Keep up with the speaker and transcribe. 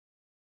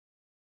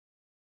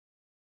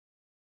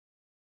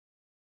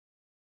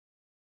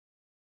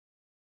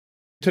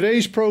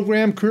Today's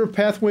program, Career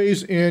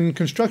Pathways in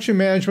Construction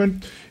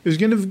Management, is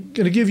going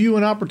to give you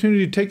an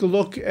opportunity to take a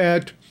look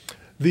at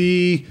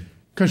the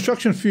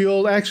construction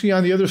field actually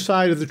on the other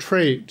side of the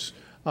trades.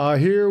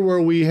 Here where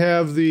we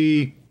have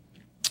the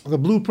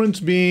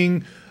blueprints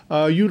being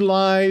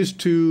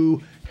utilized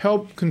to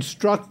help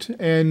construct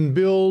and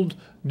build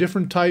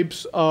different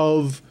types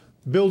of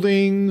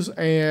buildings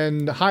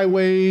and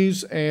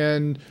highways,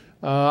 and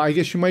I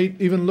guess you might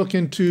even look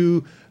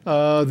into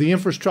the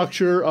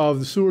infrastructure of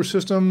the sewer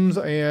systems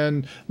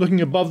and looking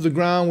above the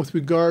ground with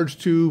regards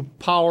to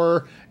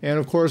power and,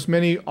 of course,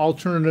 many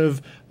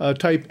alternative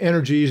type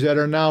energies that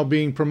are now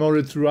being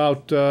promoted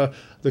throughout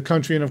the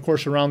country and, of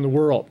course, around the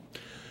world.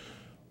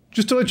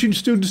 Just to let you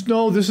students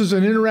know, this is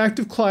an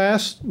interactive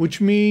class,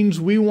 which means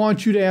we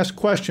want you to ask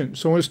questions.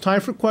 So when it's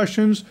time for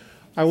questions,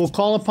 I will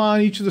call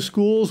upon each of the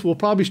schools. We'll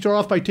probably start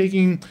off by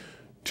taking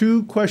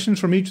 2 questions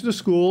from each of the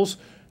schools.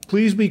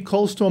 Please be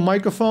close to a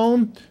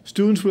microphone.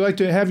 Students, we'd like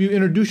to have you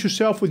introduce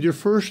yourself with your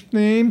first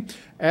name,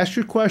 ask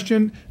your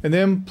question, and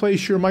then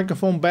place your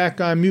microphone back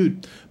on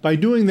mute. By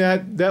doing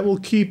that, that will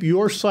keep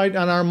your sight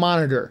on our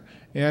monitor,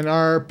 and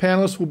our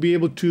panelists will be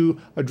able to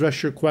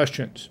address your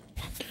questions.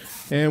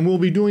 And we'll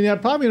be doing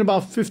that probably in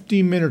about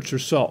 15 minutes or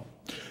so.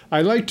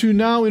 I'd like to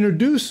now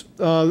introduce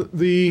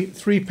the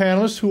 3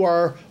 panelists who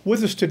are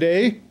with us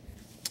today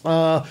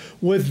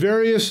with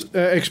various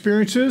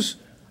experiences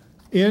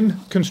in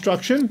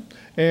construction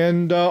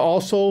and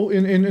also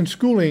in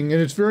schooling.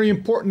 And it's very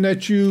important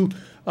that you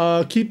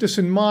keep this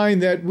in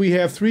mind, that we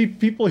have 3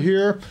 people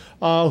here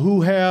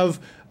who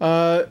have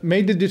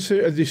made the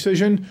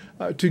decision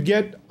to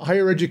get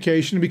higher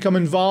education, to become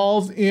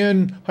involved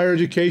in higher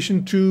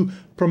education to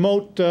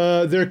promote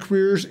their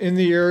careers in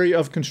the area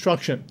of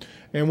construction.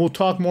 And we'll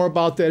talk more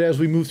about that as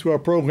we move through our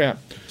program.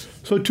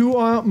 So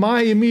to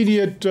my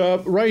immediate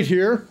right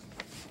here,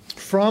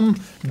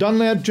 from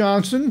Dunlop,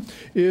 Johnston,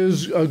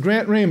 is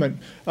Grant Raymond.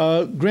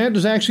 Grant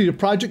is actually the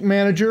project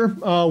manager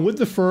with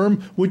the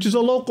firm, which is a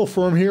local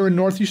firm here in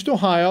Northeast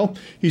Ohio.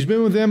 He's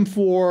been with them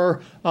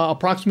for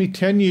approximately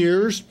 10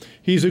 years.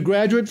 He's a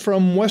graduate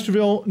from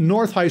Westerville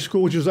North High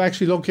School, which is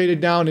actually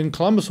located down in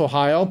Columbus,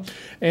 Ohio,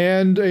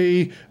 and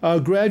a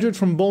graduate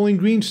from Bowling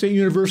Green State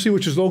University,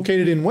 which is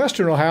located in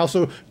Western Ohio.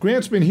 So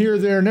Grant's been here,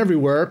 there, and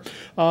everywhere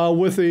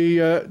with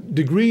a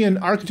degree in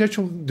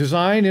architectural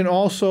design and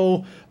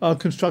also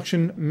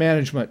construction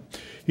management.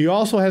 He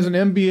also has an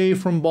MBA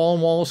from Ball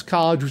and Wallace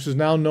College, which is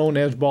now known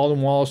as Ball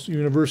and Wallace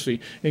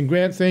University. And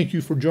Grant, thank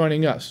you for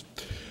joining us.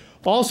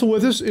 Also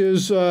with us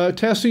is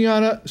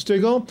Tasiana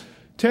Stigall.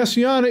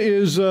 Tasiana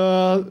is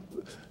the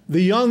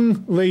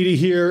young lady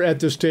here at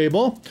this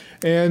table,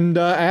 and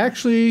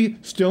actually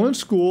still in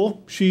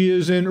school. She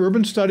is an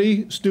urban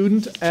study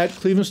student at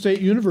Cleveland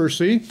State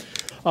University,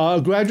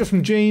 a graduate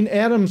from Jane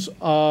Addams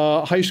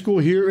High School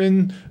here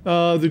in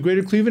the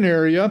greater Cleveland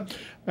area,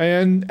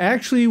 and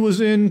actually was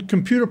in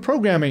computer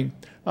programming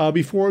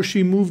before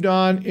she moved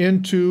on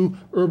into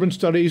urban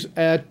studies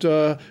at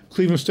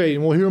Cleveland State.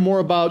 And we'll hear more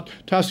about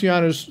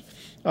Tasiana's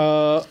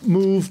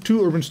move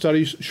to urban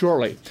studies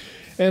shortly.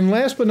 And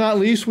last but not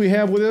least, we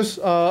have with us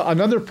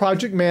another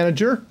project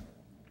manager,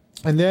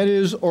 and that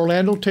is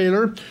Orlando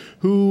Taylor,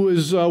 who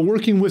is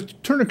working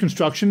with Turner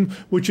Construction,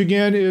 which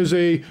again is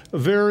a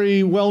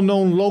very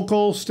well-known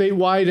local,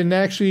 statewide, and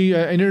actually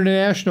an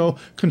international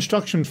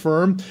construction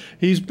firm.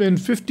 He's been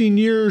 15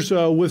 years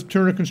with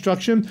Turner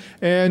Construction,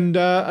 and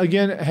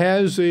again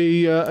has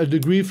a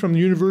degree from the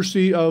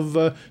University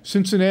of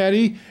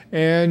Cincinnati,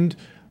 and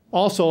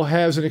also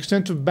has an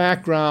extensive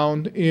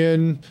background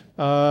in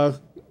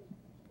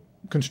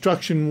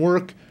construction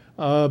work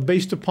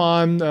based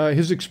upon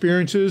his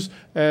experiences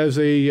as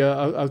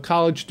a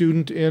college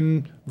student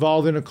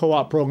involved in a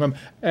co-op program,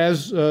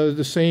 as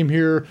the same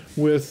here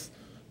with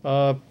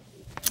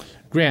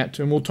Grant.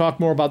 And we'll talk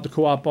more about the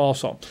co-op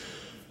also.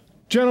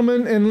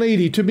 Gentlemen and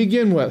lady, to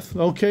begin with,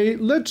 okay,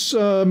 let's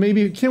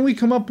can we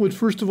come up with,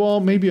 first of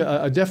all, maybe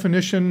a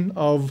definition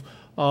of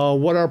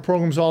what our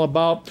program's all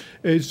about?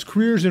 It's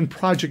careers in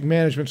project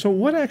management. So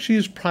what actually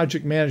is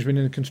project management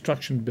in the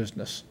construction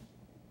business?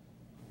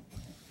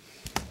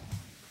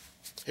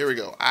 Here we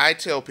go. I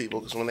tell people,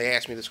 because when they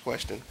ask me this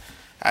question,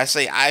 I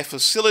say I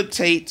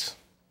facilitate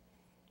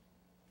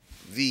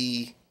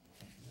the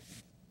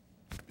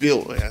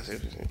build. That's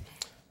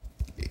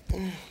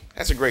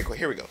a great question.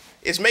 Here we go.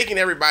 It's making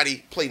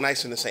everybody play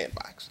nice in the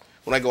sandbox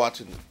when I go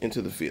out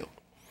into the field.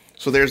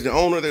 So there's the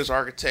owner, there's the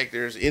architect,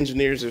 there's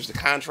engineers, there's the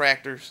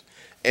contractors,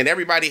 and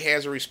everybody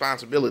has a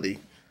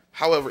responsibility.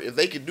 However, if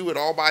they could do it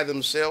all by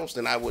themselves,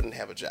 then I wouldn't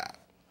have a job.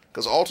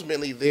 Because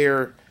ultimately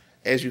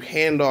as you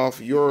hand off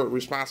your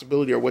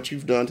responsibility or what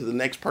you've done to the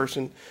next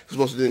person who's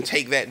supposed to then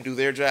take that and do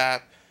their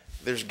job,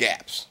 there's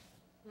gaps.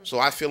 So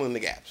I fill in the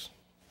gaps.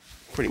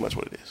 Pretty much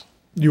what it is.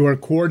 You are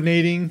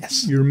coordinating,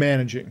 yes. You're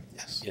managing.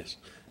 Yes. Yes.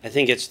 I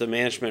think it's the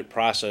management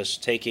process,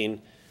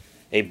 taking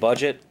a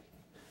budget,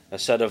 a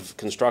set of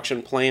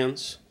construction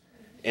plans,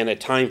 and a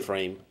time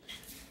frame,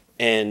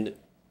 and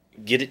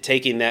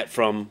taking that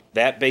from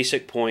that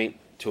basic point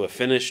to a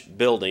finished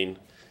building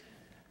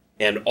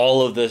and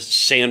all of the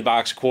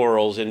sandbox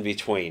quarrels in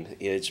between.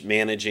 It's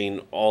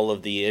managing all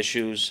of the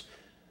issues,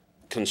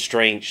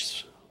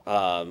 constraints,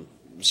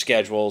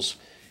 schedules,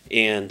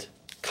 and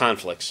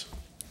conflicts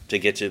to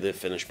get to the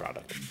finished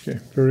product. Okay,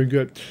 very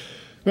good.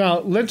 Now,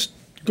 let's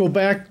go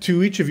back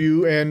to each of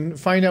you and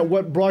find out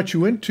what brought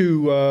you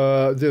into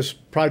this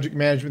project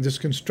management, this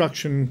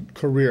construction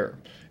career.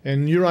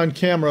 And you're on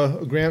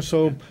camera, Grant,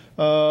 so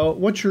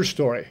what's your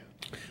story?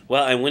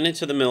 Well, I went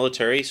into the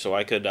military so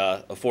I could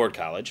afford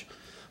college.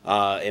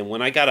 And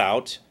when I got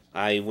out,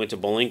 I went to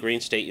Bowling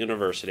Green State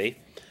University.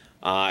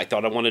 I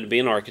thought I wanted to be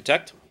an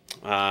architect.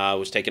 I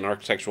was taking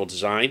architectural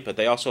design, but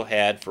they also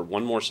had, for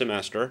one more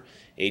semester,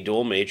 a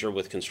dual major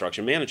with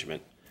construction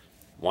management.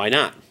 Why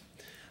not?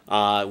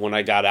 When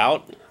I got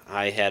out,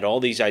 I had all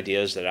these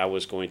ideas that I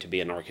was going to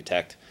be an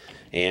architect,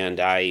 and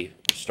I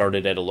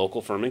started at a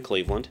local firm in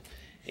Cleveland,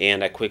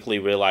 and I quickly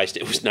realized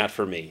it was not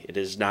for me. It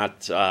is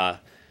not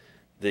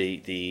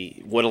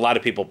the what a lot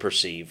of people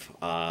perceive,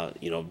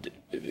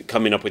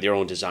 coming up with your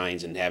own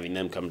designs and having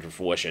them come to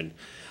fruition.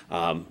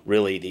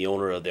 Really, the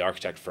owner of the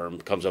architect firm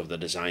comes up with the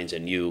designs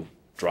and you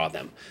draw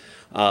them.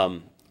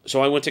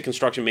 So I went to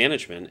construction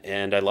management,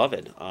 and I love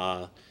it.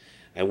 I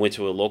went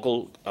to a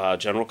local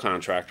general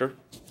contractor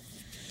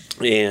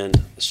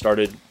and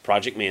started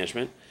project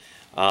management,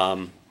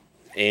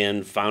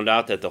 and found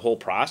out that the whole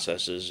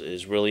process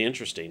is really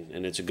interesting,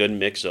 and it's a good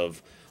mix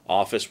of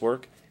office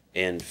work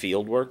and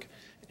field work,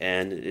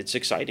 and it's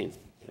exciting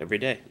every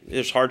day.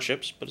 There's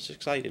hardships, but it's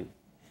exciting.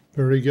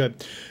 Very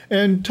good.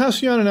 And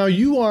Tasiana, now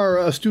you are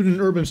a student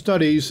in urban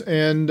studies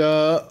and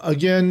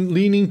again,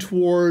 leaning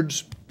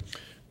towards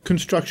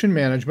construction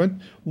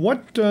management.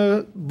 What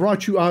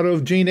brought you out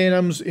of Jane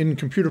Addams in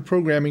computer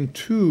programming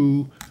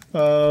to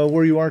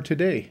where you are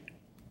today?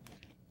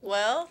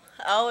 Well,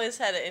 I always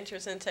had an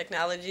interest in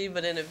technology,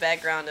 but in the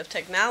background of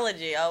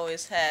technology, I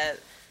always had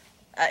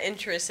an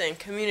interest in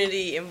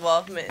community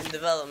involvement and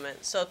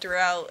development. So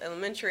throughout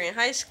elementary and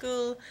high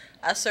school,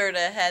 I sort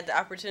of had the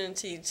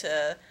opportunity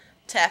to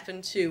tap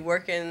into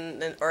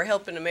working or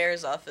helping the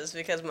mayor's office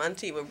because my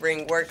auntie would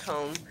bring work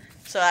home.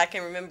 So I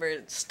can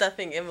remember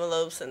stuffing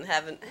envelopes and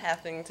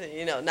having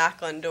to, knock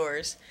on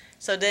doors.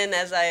 So then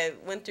as I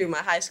went through my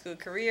high school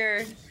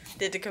career,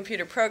 did the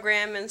computer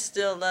programming,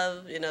 still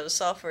love, the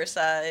software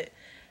side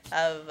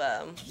of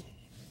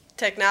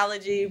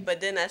technology. But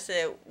then I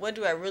said, what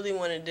do I really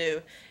want to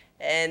do?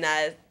 And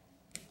I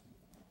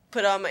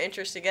put all my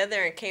interests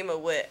together and came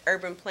up with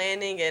urban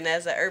planning. And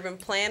as an urban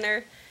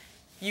planner,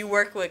 you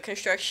work with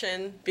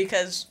construction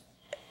because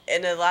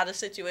in a lot of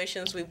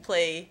situations we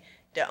play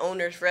the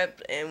owner's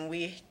rep and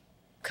we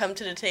come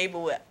to the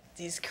table with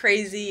these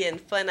crazy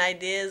and fun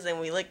ideas, and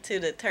we look to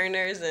the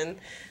Turners and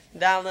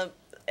Dunlop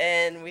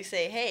and we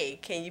say, hey,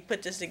 can you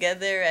put this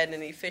together at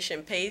an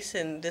efficient pace,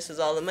 and this is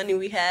all the money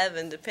we have,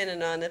 and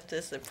depending on if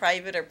this is a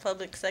private or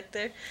public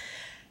sector,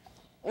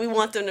 we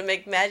want them to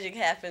make magic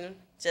happen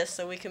just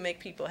so we can make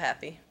people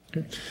happy.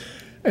 Okay.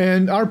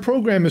 And our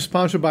program is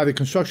sponsored by the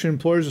Construction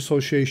Employers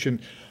Association.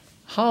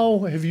 How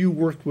have you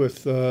worked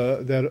with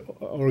that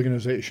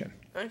organization?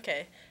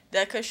 Okay.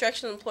 The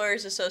Construction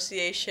Employers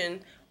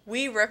Association,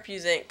 we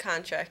represent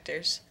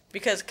contractors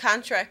because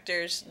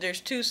contractors, there's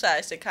two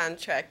sides to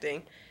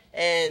contracting,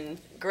 and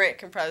Grant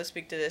can probably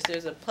speak to this.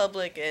 There's a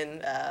public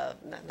and,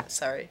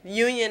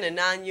 union and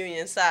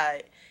non-union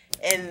side,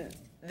 and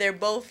they're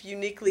both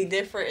uniquely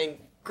different, and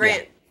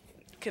Grant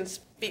can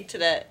speak to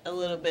that a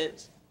little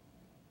bit.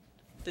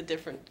 The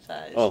different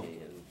size. Oh,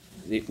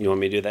 you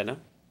want me to do that now?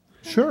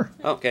 Sure.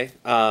 Okay.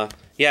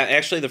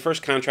 Actually, the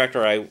first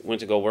contractor I went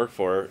to go work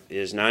for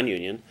is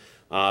non-union,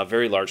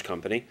 very large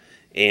company,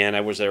 and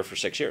I was there for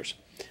 6 years.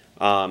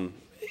 And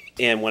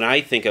when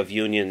I think of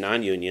union,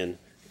 non-union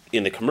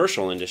in the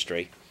commercial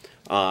industry,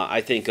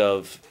 I think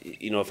of,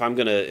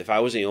 if I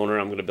was the owner,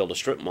 I'm gonna build a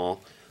strip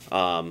mall.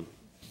 I'm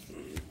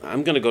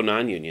gonna go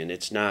non-union.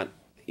 It's not,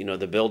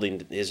 the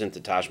building isn't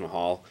the Taj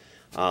Mahal.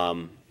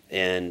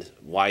 And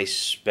why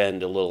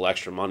spend a little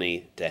extra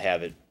money to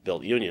have it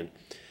built union?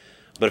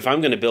 But if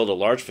I'm going to build a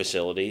large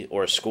facility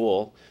or a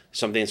school,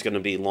 something that's going to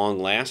be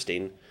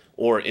long-lasting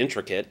or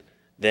intricate,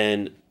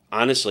 then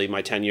honestly,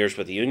 my 10 years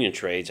with the union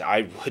trades,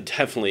 I would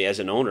definitely, as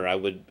an owner, I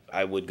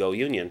would go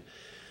union.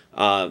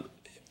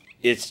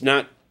 It's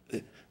not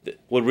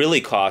what really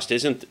cost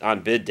isn't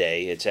on bid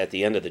day; it's at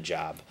the end of the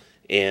job.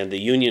 And the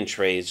union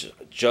trades,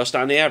 just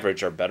on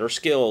average, are better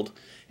skilled,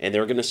 and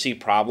they're going to see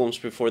problems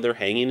before they're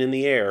hanging in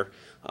the air.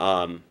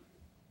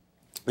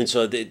 And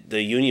so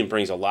the union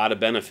brings a lot of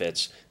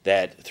benefits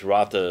that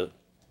throughout the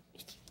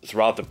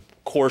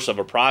course of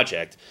a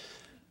project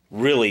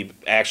really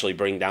actually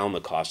bring down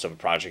the cost of a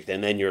project,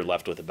 and then you're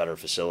left with a better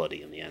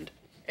facility in the end.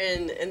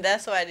 And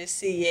that's why the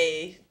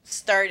CEA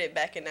started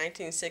back in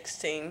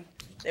 1916.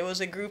 There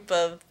was a group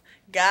of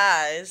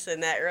guys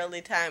in that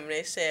early time, and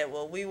they said,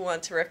 well, we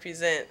want to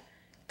represent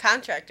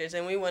contractors,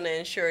 and we want to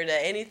ensure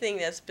that anything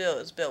that's built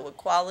is built with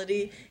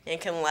quality and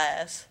can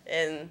last.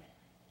 And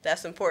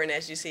that's important,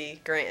 as you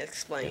see Grant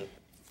explain.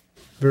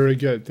 Very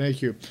good.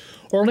 Thank you.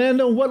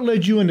 Orlando, what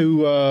led you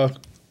into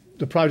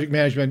the project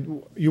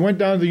management. You went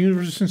down to the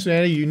University of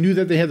Cincinnati. You knew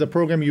that they had the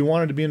program you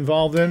wanted to be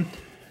involved in,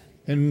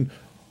 and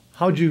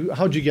how'd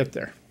you get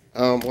there?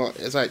 Well,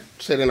 as I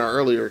said in our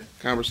earlier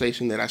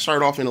conversation, that I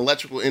started off in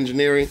electrical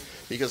engineering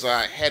because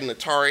I had an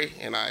Atari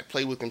and I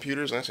played with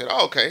computers, and I said,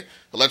 oh, okay,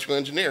 electrical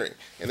engineering.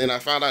 And then I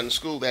found out in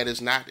school that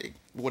is not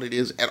what it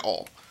is at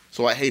all.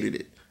 So I hated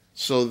it.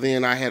 So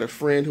then I had a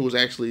friend who was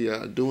actually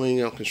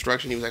doing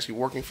construction. He was actually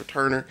working for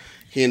Turner.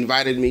 He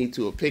invited me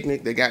to a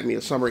picnic. They got me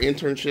a summer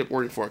internship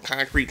working for a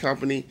concrete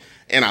company,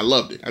 and I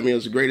loved it. I mean, it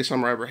was the greatest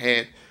summer I ever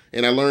had.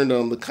 And I learned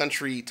the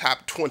country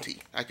top 20.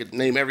 I could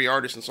name every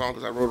artist and song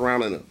because I rode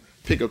around in a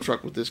pickup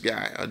truck with this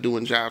guy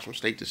doing jobs from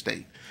state to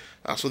state.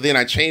 So then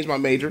I changed my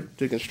major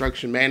to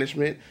construction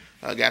management,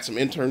 got some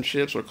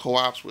internships or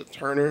co-ops with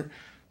Turner,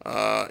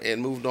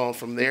 and moved on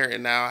from there.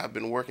 And now I've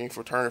been working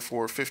for Turner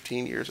for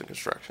 15 years in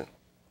construction.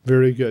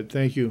 Very good.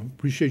 Thank you.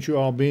 Appreciate you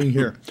all being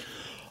here.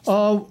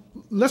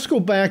 Let's go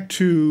back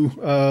to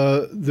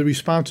the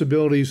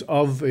responsibilities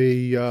of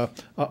a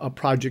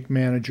project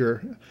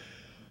manager.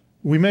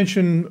 We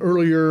mentioned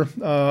earlier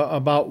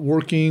about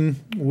working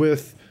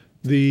with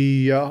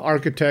the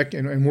architect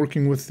and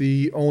working with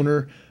the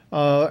owner,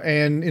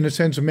 and in a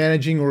sense of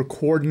managing or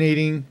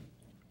coordinating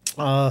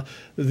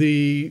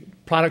the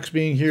products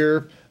being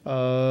here.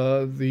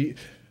 I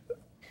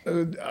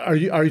don't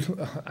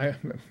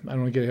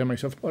want to get ahead of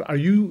myself, but are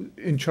you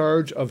in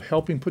charge of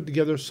helping put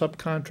together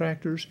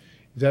subcontractors?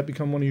 Does that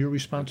become one of your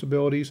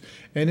responsibilities?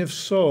 And if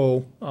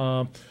so,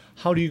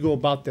 how do you go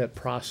about that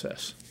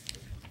process?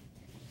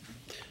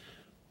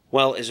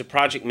 Well, as a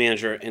project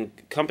manager, and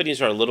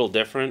companies are a little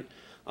different,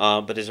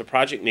 but as a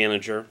project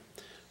manager,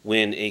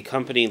 when a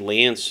company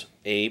lands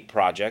a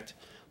project,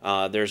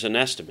 there's an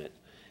estimate.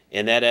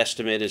 And that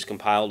estimate is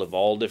compiled of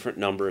all different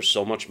numbers,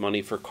 so much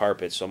money for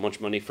carpet, so much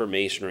money for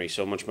masonry,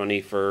 so much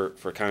money for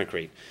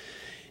concrete.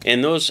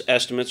 And those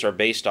estimates are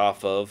based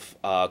off of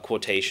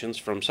quotations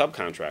from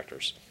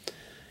subcontractors.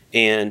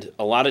 And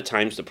a lot of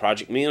times the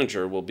project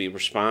manager will be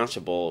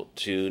responsible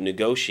to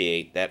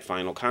negotiate that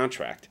final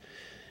contract.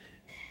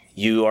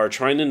 You are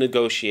trying to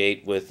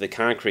negotiate with the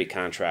concrete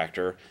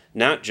contractor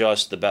not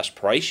just the best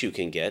price you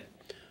can get,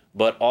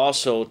 but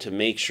also to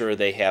make sure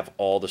they have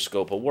all the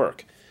scope of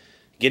work.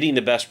 Getting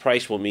the best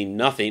price will mean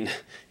nothing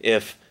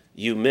if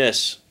you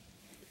miss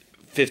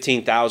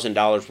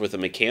 $15,000 worth of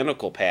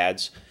mechanical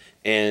pads,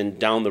 and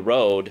down the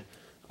road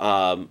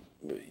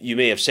you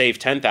may have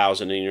saved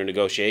 $10,000 in your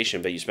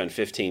negotiation, but you spent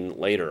 $15,000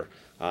 later.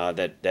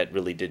 That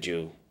really did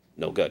you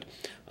no good.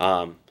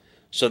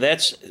 So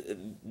that's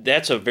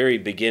a very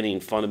beginning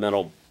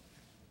fundamental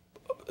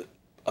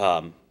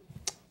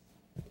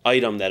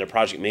item that a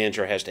project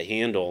manager has to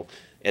handle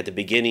at the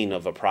beginning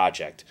of a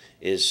project,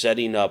 is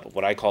setting up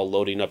what I call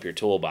loading up your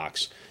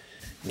toolbox,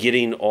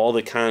 getting all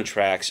the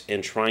contracts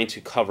and trying to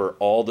cover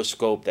all the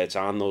scope that's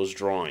on those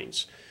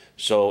drawings.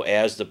 So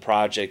as the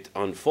project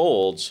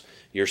unfolds,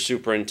 your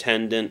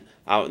superintendent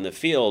out in the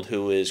field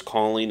who is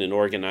calling and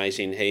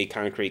organizing, hey,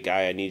 concrete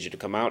guy, I need you to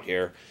come out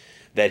here,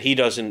 that he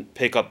doesn't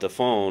pick up the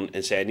phone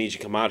and say, I need you to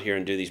come out here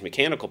and do these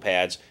mechanical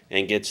pads,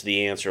 and gets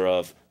the answer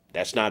of,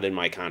 that's not in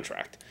my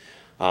contract.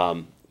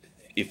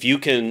 If you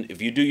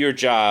do your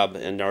job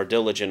and are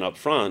diligent up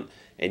front,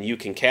 and you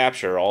can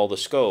capture all the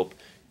scope,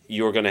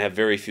 you're going to have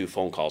very few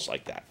phone calls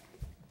like that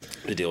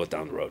to deal with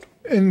down the road.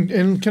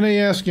 And can I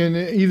ask, and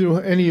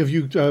any of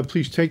you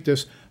please take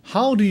this,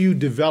 how do you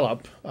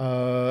develop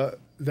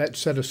that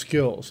set of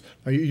skills?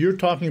 Now, you're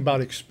talking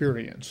about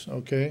experience,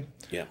 okay?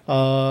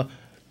 Yeah.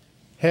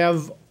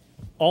 Have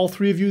all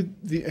three of you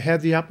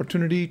had the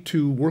opportunity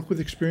to work with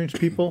experienced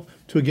people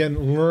to,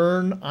 again,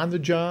 learn on the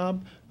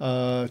job,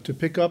 to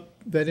pick up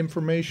that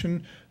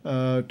information,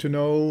 to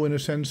know, in a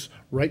sense,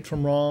 right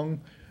from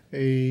wrong,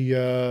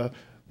 a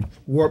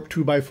warp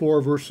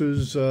 2x4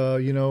 versus,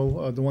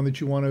 the one that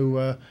you want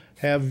to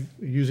have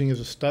using as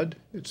a stud,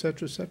 et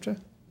cetera, et cetera?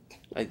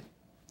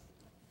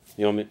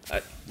 You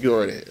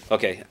already had.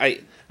 Okay.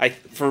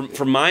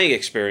 From my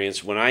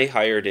experience, when I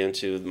hired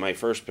into my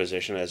first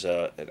position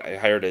I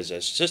hired as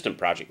assistant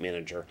project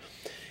manager,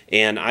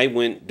 and I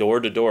went door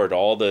to door to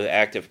all the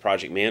active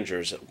project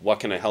managers.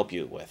 What can I help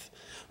you with?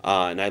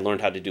 And I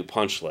learned how to do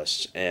punch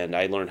lists, and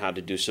I learned how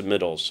to do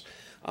submittals,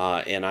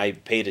 and I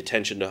paid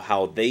attention to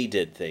how they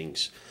did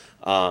things.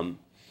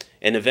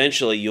 And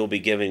eventually you'll be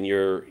given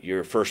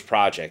your first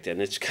project,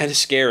 and it's kind of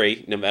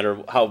scary no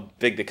matter how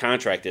big the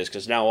contract is,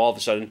 because now all of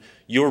a sudden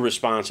you're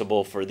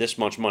responsible for this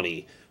much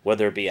money,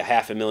 whether it be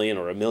 $500,000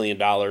 or $1 million,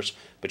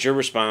 but you're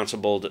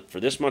responsible for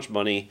this much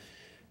money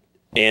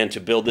and to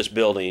build this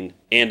building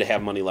and to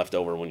have money left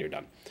over when you're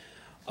done.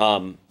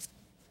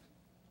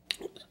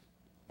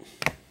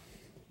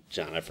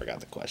 John, I forgot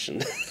the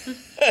question.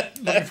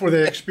 Looking for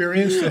the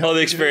experience? Oh,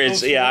 the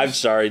experience. Yeah, I'm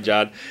sorry,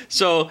 John.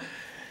 So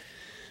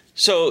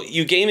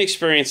you gain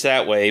experience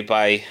that way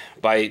by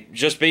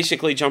just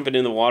basically jumping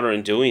in the water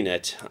and doing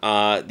it.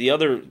 The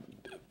other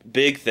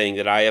big thing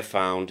that I have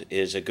found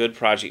is a good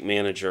project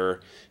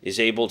manager is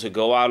able to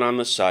go out on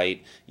the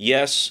site.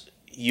 Yes,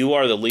 you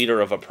are the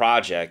leader of a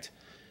project,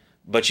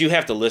 But you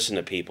have to listen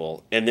to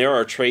people, and there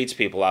are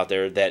tradespeople out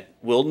there that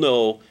will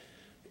know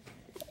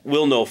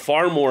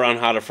far more on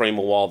how to frame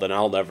a wall than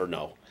I'll ever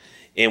know.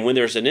 And when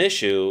there's an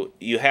issue,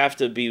 you have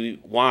to be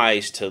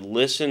wise to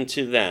listen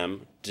to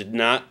them, to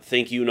not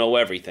think you know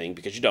everything,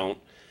 because you don't,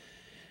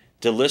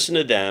 to listen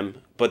to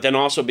them, but then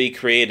also be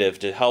creative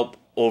to help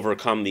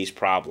overcome these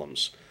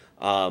problems.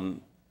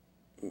 And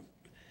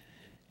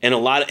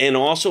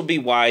also be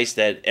wise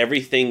that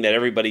everything that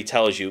everybody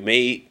tells you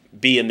may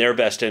be in their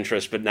best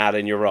interest, but not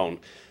in your own.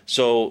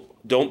 So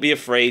don't be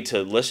afraid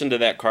to listen to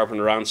that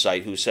carpenter on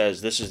site who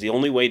says this is the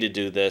only way to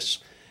do this,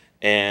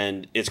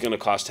 and it's going to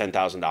cost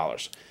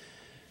 $10,000.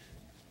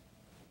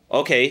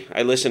 Okay,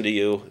 I listened to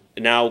you.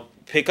 Now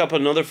pick up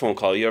another phone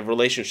call. You have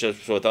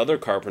relationships with other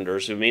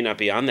carpenters who may not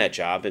be on that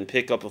job, and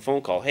pick up a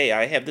phone call. Hey,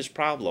 I have this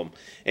problem,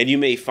 and you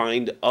may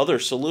find other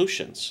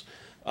solutions.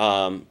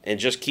 And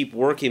just keep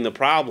working the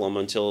problem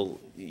until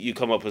you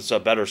come up with a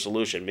better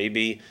solution.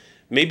 Maybe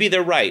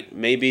they're right.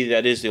 Maybe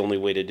that is the only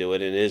way to do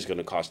it, and it is going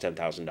to cost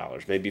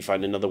 $10,000. Maybe you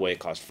find another way it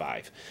costs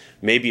 $5,000.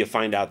 Maybe you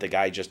find out the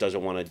guy just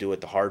doesn't want to do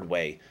it the hard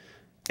way,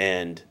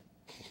 and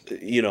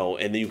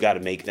then you got to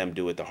make them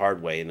do it the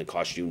hard way, and it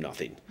costs you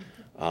nothing.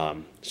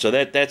 So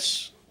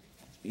that's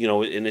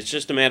and it's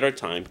just a matter of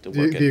time to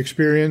work the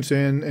experience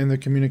and the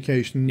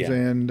communications,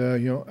 and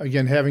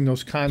again, having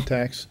those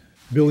contacts,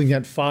 building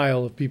that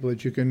file of people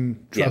that you can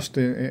trust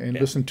and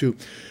listen to.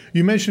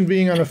 You mentioned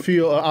being on the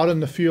field, out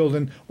in the field,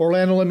 and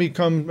Orlando, let me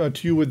come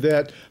to you with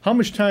that. How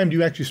much time do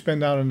you actually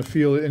spend out in the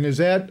field, and is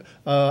that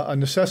a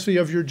necessity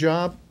of your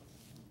job?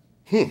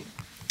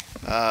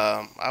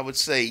 I would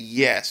say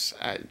yes.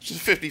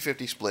 Just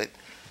 50-50 split.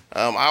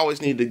 I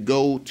always need to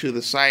go to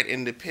the site,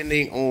 and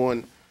depending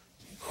on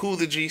who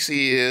the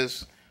GC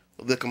is,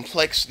 the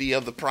complexity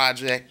of the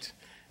project,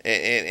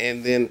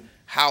 and then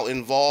how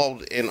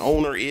involved an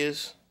owner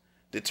is,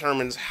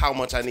 determines how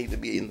much I need to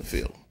be in the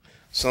field.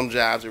 Some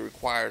jobs it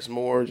requires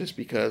more just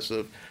because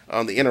of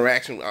the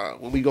interaction.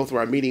 When we go through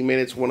our meeting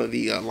minutes, one of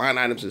the line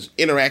items is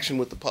interaction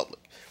with the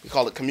public. We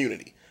call it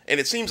community. And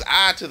it seems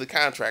odd to the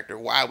contractor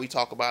why we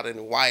talk about it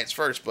and why it's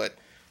first, but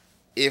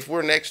if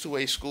we're next to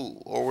a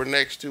school or we're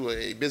next to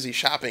a busy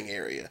shopping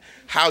area,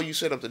 how you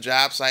set up the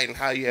job site and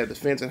how you have the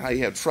fence and how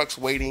you have trucks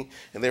waiting,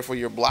 and therefore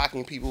you're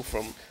blocking people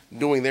from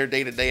doing their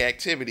day-to-day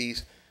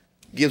activities,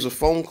 gives a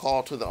phone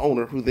call to the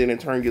owner, who then in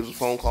turn gives a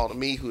phone call to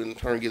me, who in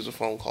turn gives a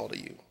phone call to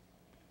you.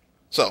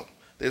 So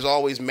there's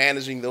always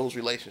managing those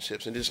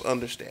relationships and just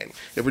understanding.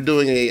 If we're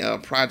doing a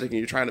project and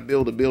you're trying to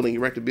build a building,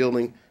 erect a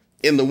building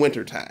in the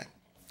wintertime,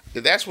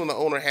 if that's when the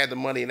owner had the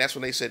money and that's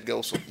when they said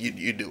go, so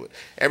you do it.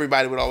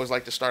 Everybody would always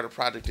like to start a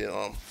project in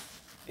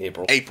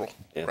April,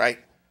 right?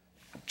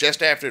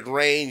 Just after it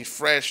rains,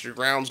 fresh, your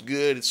ground's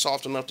good, it's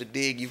soft enough to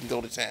dig, you can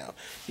go to town.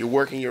 You're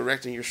working, you're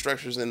erecting your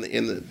structures in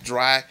the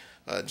dry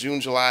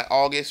June, July,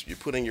 August. You're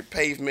putting your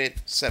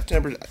pavement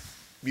September.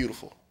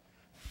 Beautiful.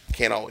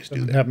 Can't always do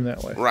that. Doesn't happen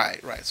that way.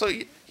 Right. So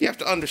you have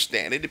to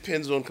understand. It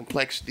depends on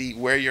complexity,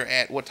 where you're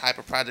at, what type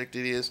of project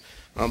it is.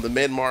 The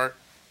Medmark,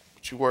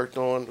 which you worked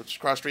on, which is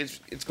cross streets,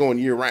 it's going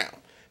year round.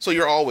 So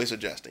you're always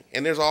adjusting.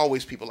 And there's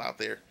always people out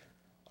there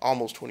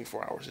almost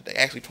 24 hours a day,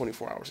 actually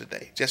 24 hours a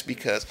day, just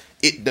because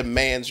it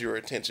demands your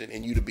attention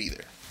and you to be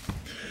there.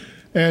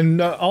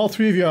 And all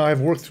three of you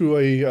have worked through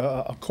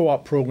a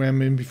co-op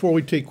program. And before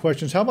we take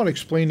questions, how about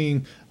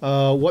explaining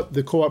what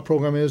the co-op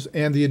program is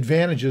and the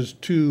advantages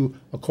to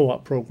a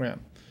co-op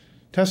program?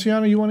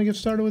 Tasiana, you want to get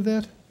started with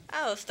that?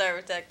 I'll start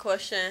with that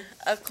question.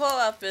 A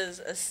co-op is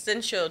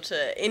essential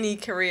to any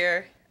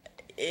career,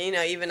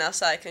 even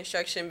outside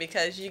construction,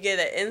 because you get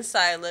an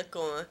inside look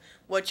on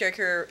what your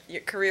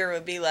career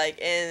would be like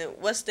and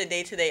what's the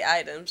day-to-day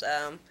items.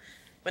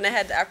 When I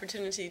had the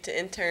opportunity to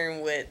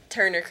intern with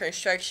Turner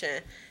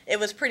Construction, it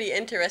was pretty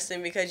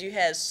interesting because you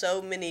had so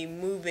many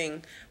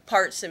moving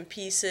parts and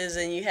pieces,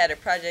 and you had a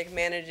project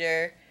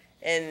manager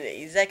and an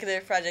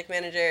executive project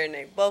manager, and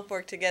they both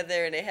work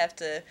together, and they have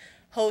to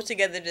hold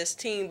together this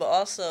team, but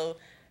also,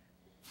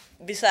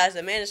 besides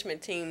the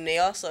management team, they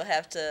also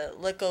have to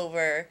look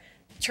over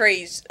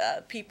trades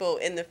people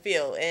in the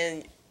field.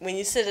 And when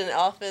you sit in the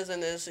office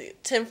and there's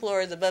 10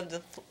 floors above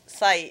the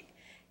site,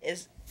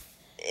 is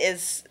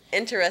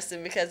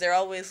interesting because they're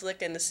always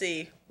looking to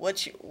see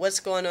what's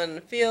going on in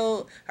the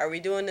field. Are we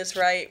doing this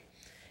right?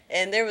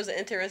 And there was an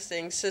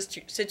interesting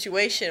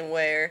situation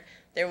where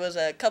there was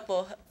a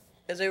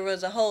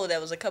hole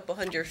that was a couple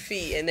hundred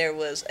feet, and there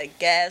was a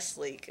gas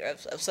leak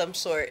of some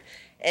sort,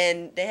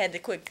 and they had to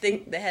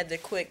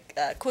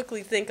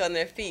quickly think on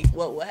their feet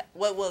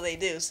what will they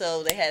do.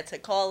 So they had to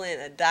call in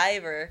a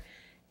diver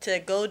to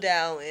go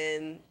down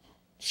and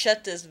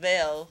shut this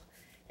valve,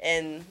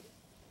 and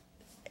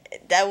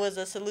that was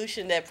a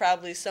solution that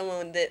probably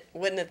someone that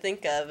wouldn't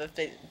think of if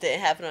it didn't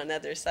happen on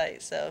another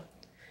site. So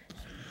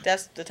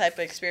that's the type of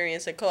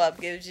experience a co-op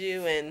gives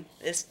you, and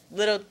it's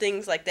little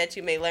things like that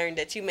you may learn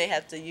that you may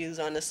have to use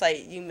on the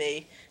site you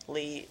may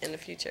lead in the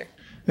future.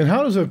 And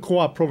how does a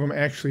co-op program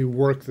actually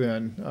work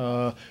then?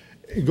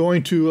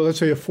 Going to, let's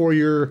say, a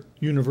 4-year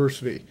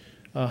university,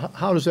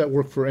 how does that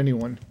work for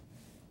anyone?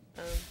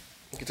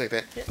 can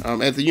take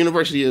that. At the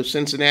University of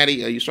Cincinnati,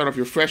 you start off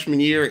your freshman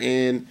year,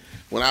 and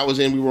when I was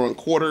in, we were on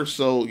quarters.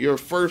 So your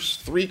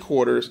first 3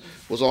 quarters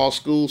was all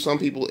school, some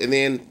people, and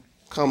then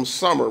come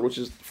summer, which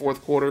is the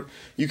 4th quarter,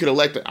 you could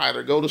elect to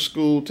either go to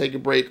school, take a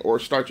break, or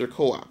start your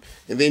co-op.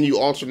 And then you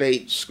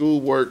alternate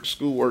schoolwork,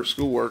 schoolwork,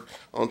 schoolwork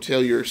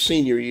until your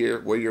senior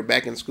year, where you're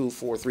back in school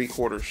for 3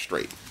 quarters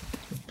straight.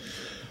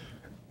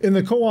 In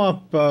the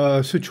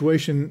co-op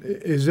situation,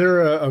 is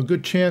there a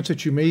good chance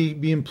that you may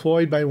be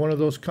employed by one of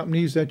those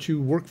companies that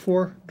you work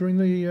for during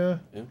the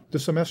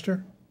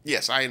semester?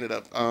 Yes, I ended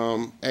up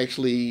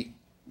actually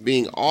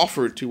being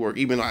offered to work,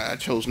 even though I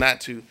chose not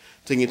to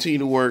continue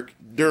to work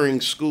during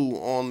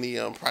school on the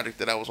project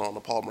that I was on, the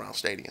Paul Brown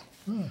Stadium.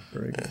 Oh,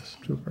 very good.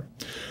 Super.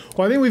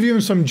 Well, I think we've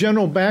given some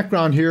general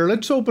background here.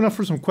 Let's open up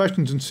for some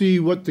questions and see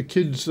what the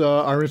kids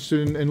are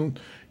interested in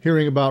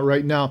hearing about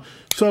right now.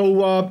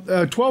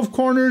 So 12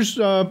 Corners,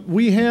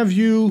 we have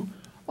you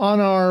on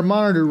our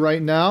monitor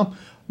right now.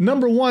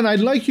 Number one,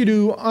 I'd like you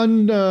to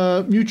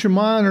unmute your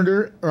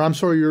monitor, or I'm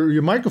sorry,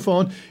 your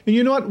microphone. And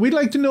you know what? We'd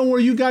like to know where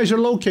you guys are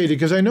located,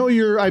 because I know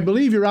I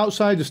believe you're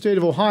outside the state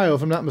of Ohio,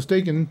 if I'm not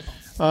mistaken.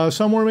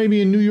 Somewhere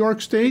maybe in New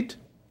York State?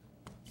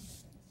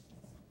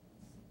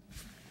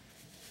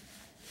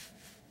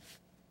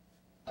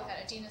 Okay,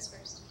 Adina's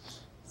first.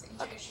 So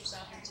introduce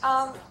yourself.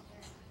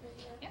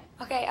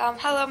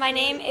 Hello, my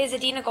name is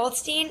Adina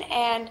Goldstein,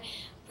 and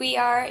we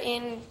are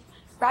in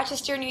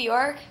Rochester, New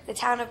York, the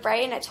town of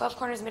Brighton at 12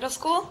 Corners Middle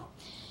School.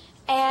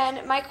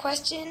 And my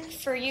question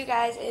for you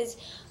guys is,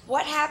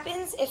 what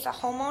happens if a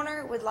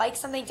homeowner would like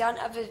something done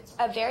of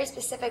a very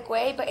specific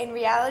way, but in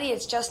reality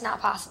it's just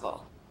not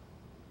possible?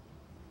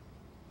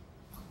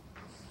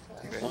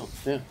 Oh,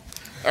 yeah.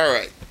 All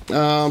right.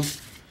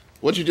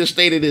 What you just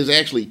stated is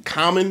actually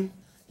common.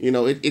 You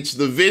know, it's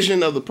the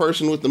vision of the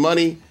person with the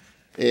money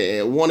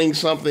wanting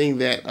something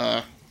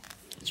that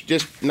it's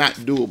just not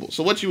doable.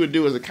 So what you would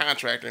do as a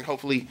contractor, and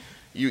hopefully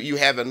you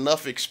have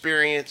enough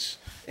experience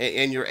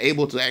and you're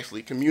able to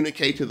actually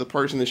communicate to the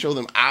person and show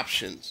them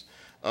options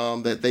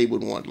that they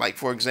would want. Like,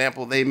 for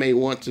example, they may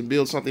want to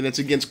build something that's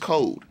against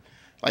code.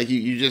 Like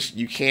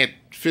you can't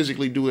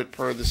physically do it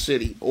per the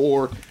city,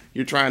 or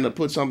you're trying to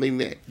put something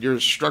that your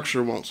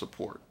structure won't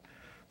support.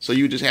 So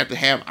you just have to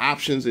have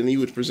options, and you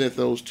would present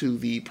those to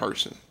the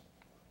person.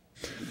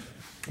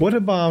 What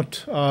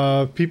about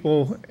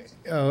people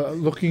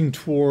looking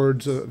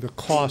towards the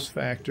cost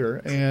factor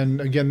and,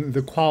 again,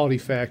 the quality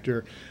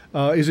factor?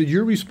 Is it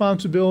your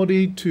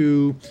responsibility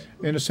to,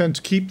 in a sense,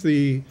 keep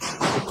the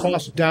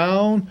cost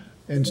down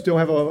and still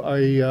have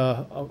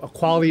a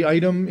quality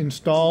item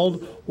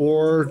installed,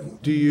 or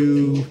do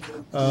you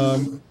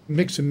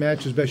mix and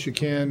match as best you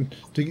can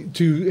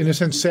to in a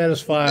sense,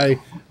 satisfy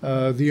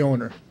the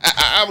owner?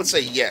 I would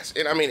say yes.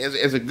 And I mean,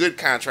 as a good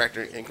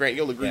contractor, and Grant,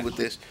 you'll agree with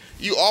this,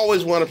 you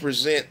always want to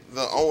present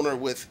the owner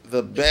with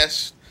the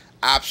best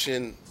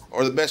option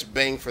or the best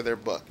bang for their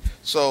buck.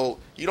 So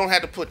you don't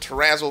have to put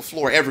terrazzo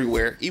floor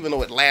everywhere, even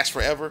though it lasts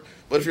forever.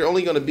 But if you're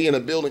only going to be in a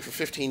building for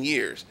 15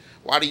 years,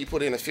 why do you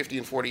put in a 50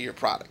 and 40-year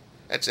product?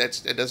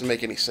 That doesn't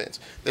make any sense.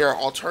 There are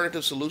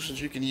alternative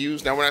solutions you can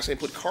use. Now, we're not saying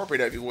put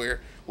carpet everywhere,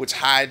 which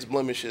hides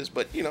blemishes,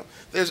 but you know,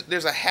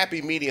 there's a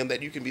happy medium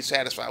that you can be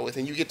satisfied with,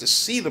 and you get to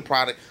see the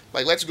product.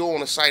 Like, let's go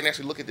on a site and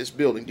actually look at this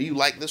building. Do you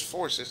like this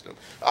floor system?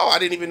 Oh, I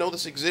didn't even know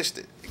this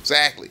existed.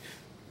 Exactly.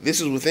 This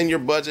is within your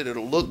budget.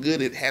 It'll look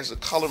good. It has the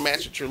color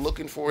match that you're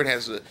looking for. It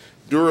has the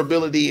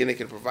durability, and it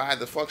can provide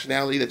the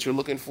functionality that you're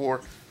looking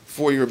for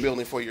your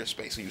building, for your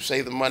space. So you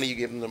save the money, you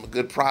give them a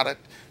good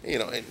product, you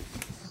know, and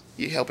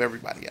you help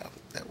everybody out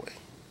that way.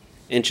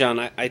 And John,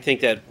 I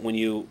think that when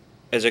you,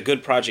 as a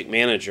good project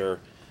manager,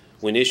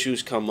 when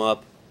issues come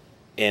up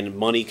and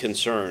money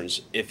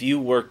concerns, if you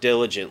work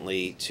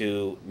diligently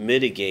to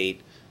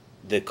mitigate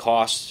the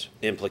cost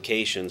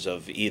implications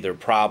of either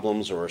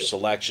problems or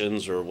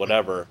selections or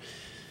whatever,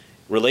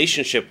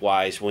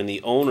 relationship-wise, when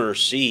the owner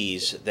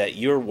sees that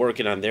you're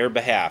working on their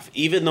behalf,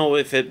 even though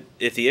if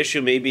the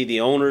issue may be the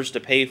owner's to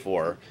pay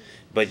for,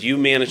 but you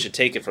manage to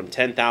take it from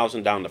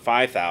 $10,000 down to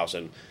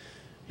 $5,000,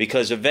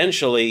 because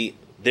eventually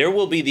there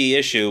will be the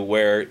issue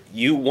where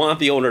you want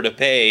the owner to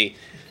pay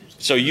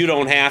so you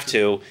don't have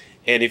to.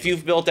 And if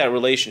you've built that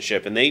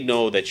relationship and they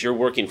know that you're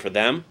working for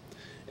them,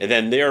 and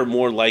then they're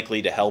more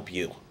likely to help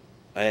you.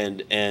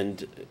 And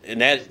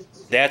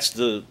that's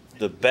the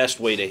best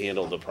way to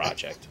handle the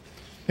project.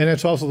 And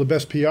it's also the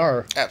best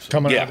PR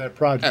coming out of that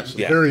project.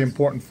 Absolutely. It's very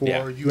important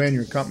for you and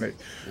your company.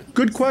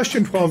 Good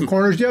question, 12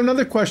 Corners. Do you have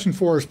another question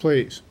for us,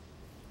 please?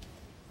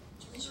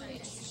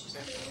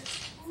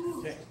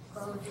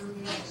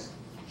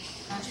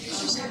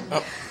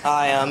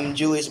 Hi, I'm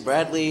Julius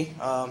Bradley.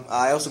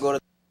 I also go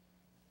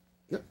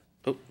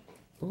to...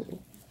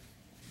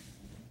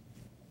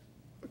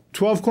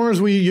 12 Corners,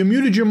 you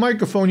muted your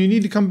microphone. You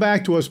need to come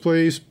back to us,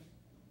 please.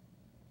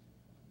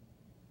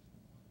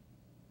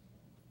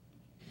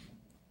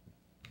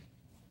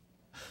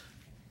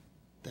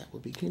 That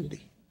would be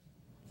Kennedy.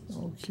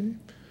 Okay.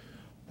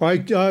 All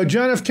right,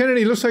 John F.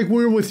 Kennedy, looks like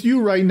we're with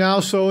you right now.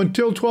 So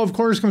until 12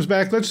 Corners comes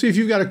back, let's see if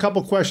you've got a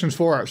couple questions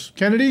for us.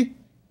 Kennedy?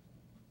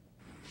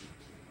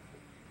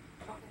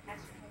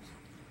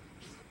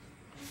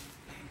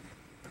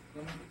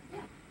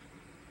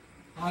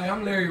 Hi,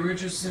 I'm Larry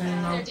Richardson.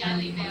 They're down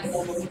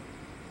emails.